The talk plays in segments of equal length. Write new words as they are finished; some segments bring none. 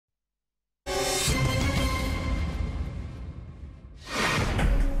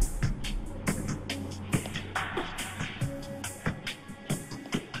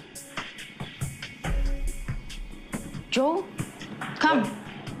Joe, come.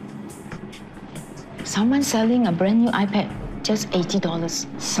 Someone selling a brand new iPad, just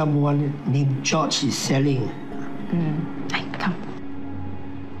 $80. Someone named George is selling. Hey, come.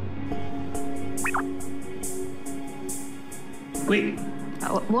 Wait,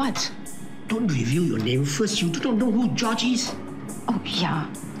 What? don't reveal your name first. You do not know who George is. Oh, yeah.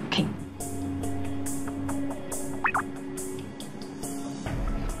 Okay.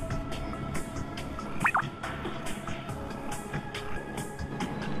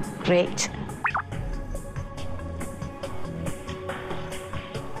 Great.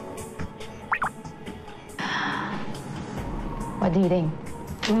 What do you think?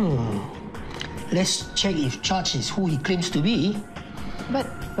 Let's check if George is who he claims to be. But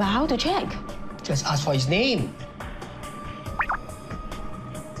how to check? Just ask for his name.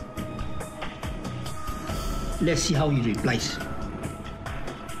 Let's see how he replies.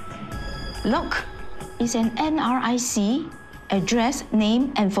 Look, it's an NRIC, address,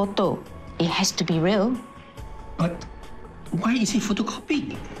 name, and photo. It has to be real. But why is he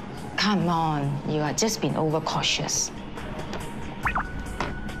photocopied? Come on, you are just being overcautious.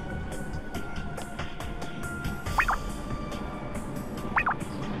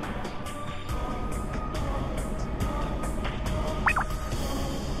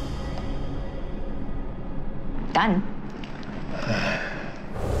 Done.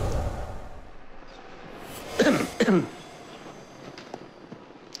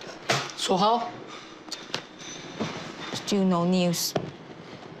 So how? Still no news.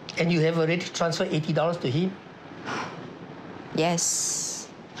 And you have already transferred $80 to him? Yes.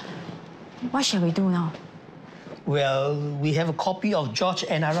 What shall we do now? Well, we have a copy of George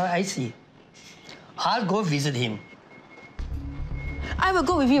NRIC. I'll go visit him. I will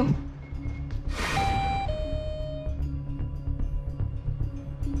go with you.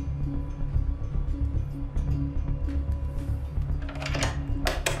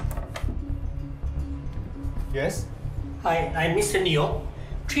 Yes? Hi, I'm Mr. Neo.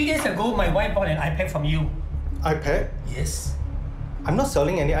 3 days ago, my wife bought an iPad from you. iPad? Yes. I'm not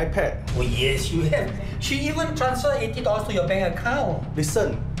selling any iPad. Oh, yes, you have. She even transferred $80 to your bank account.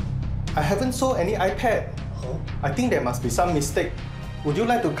 Listen, I haven't sold any iPad. Oh? I think there must be some mistake. Would you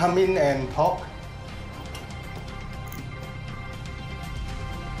like to come in and talk?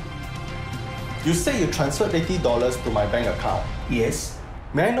 You say you transferred $80 to my bank account. Yes.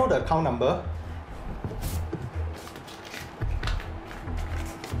 May I know the account number?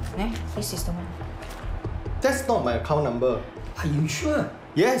 This is the one. That's not my account number. Are you sure?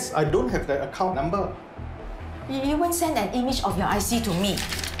 Yes, I don't have that account number. You won't send an image of your IC to me.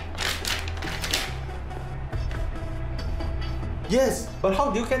 Yes, but how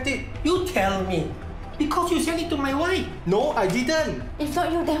do you get it? You tell me. Because you sent it to my wife. No, I didn't. If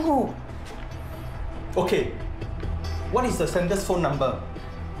not you, then who? Okay, what is the sender's phone number?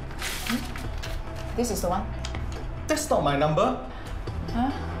 This is the one. That's not my number.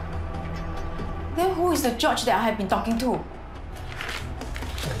 Huh? Then who is the George that I have been talking to?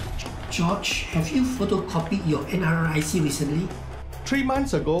 George, have you photocopied your NRIC recently? 3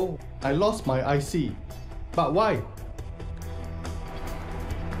 months ago, I lost my IC. But why?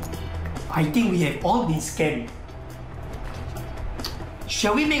 I think we have all been scammed.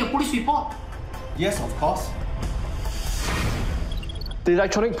 Shall we make a police report? Yes, of course. The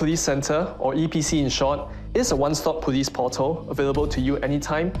Electronic Police Centre, or EPC in short, is a one-stop police portal available to you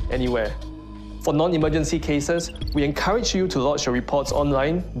anytime, anywhere. For non-emergency cases, we encourage you to lodge your reports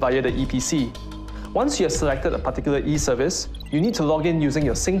online via the EPC. Once you have selected a particular e-service, you need to log in using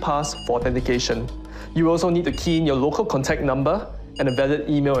your SingPass for authentication. You also need to key in your local contact number and a valid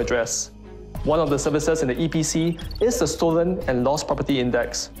email address. One of the services in the EPC is the Stolen and Lost Property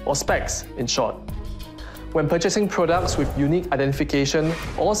Index, or SPEX in short. When purchasing products with unique identification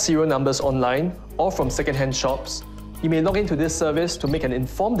or serial numbers online or from second-hand shops, you may log into this service to make an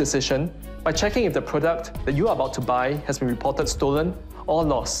informed decision by checking if the product that you are about to buy has been reported stolen or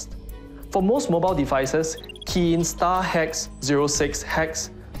lost. For most mobile devices, key in *#06#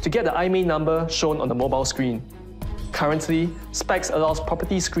 to get the IMEI number shown on the mobile screen. Currently, SPEX allows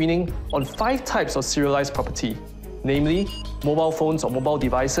property screening on 5 types of serialized property, namely mobile phones or mobile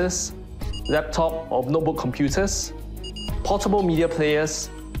devices, laptop or notebook computers, portable media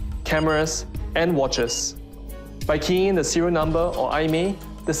players, cameras, and watches. By keying in the serial number or IMEI,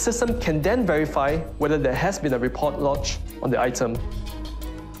 the system can then verify whether there has been a report lodged on the item.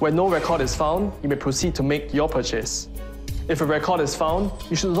 When no record is found, you may proceed to make your purchase. If a record is found,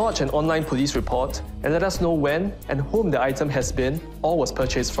 you should lodge an online police report and let us know when and whom the item has been or was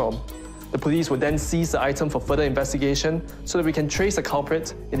purchased from. The police will then seize the item for further investigation so that we can trace the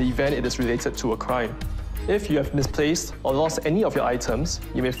culprit in the event it is related to a crime. If you have misplaced or lost any of your items,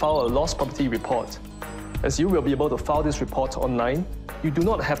 you may file a lost property report. As you will be able to file this report online, you do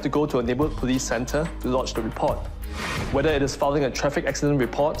not have to go to a neighborhood police center to lodge the report. Whether it is filing a traffic accident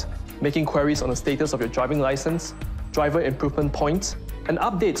report, making queries on the status of your driving license, driver improvement points, and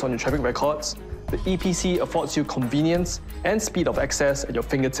updates on your traffic records, the EPC affords you convenience and speed of access at your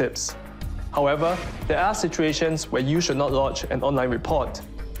fingertips. However, there are situations where you should not lodge an online report.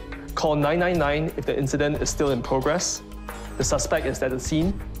 Call 999 if the incident is still in progress, the suspect is at the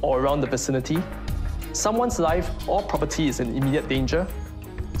scene or around the vicinity, someone's life or property is in immediate danger,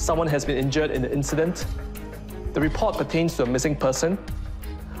 someone has been injured in the incident, the report pertains to a missing person,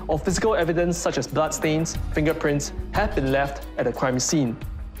 or physical evidence such as bloodstains, fingerprints have been left at the crime scene.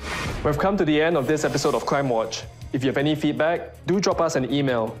 We've come to the end of this episode of Crime Watch. If you have any feedback, do drop us an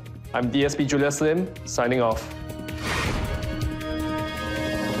email. I'm DSP Julius Lim, signing off.